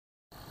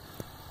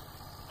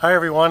Hi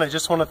everyone, I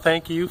just want to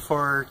thank you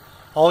for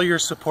all your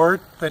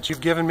support that you've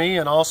given me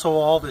and also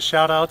all the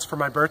shout outs for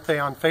my birthday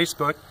on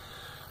Facebook.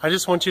 I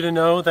just want you to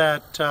know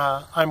that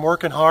I'm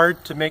working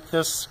hard to make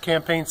this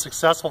campaign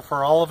successful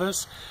for all of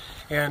us,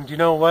 and you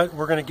know what,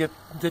 we're going to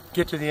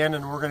get to the end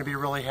and we're going to be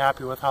really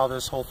happy with how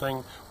this whole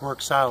thing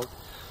works out.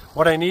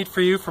 What I need for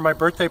you for my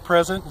birthday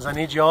present is I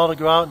need you all to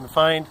go out and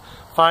find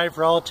 5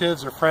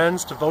 relatives or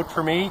friends to vote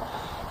for me,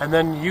 and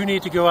then you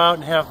need to go out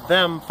and have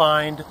them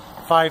find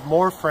 5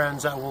 more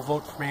friends that will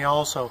vote for me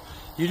also.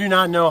 You do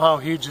not know how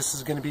huge this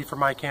is going to be for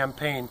my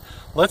campaign.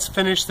 Let's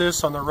finish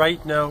this on the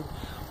right note.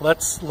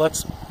 Let's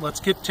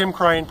get Tim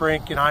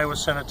Kraayenbrink in Iowa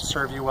Senate to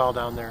serve you well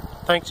down there.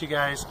 Thanks, you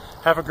guys.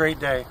 Have a great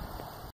day.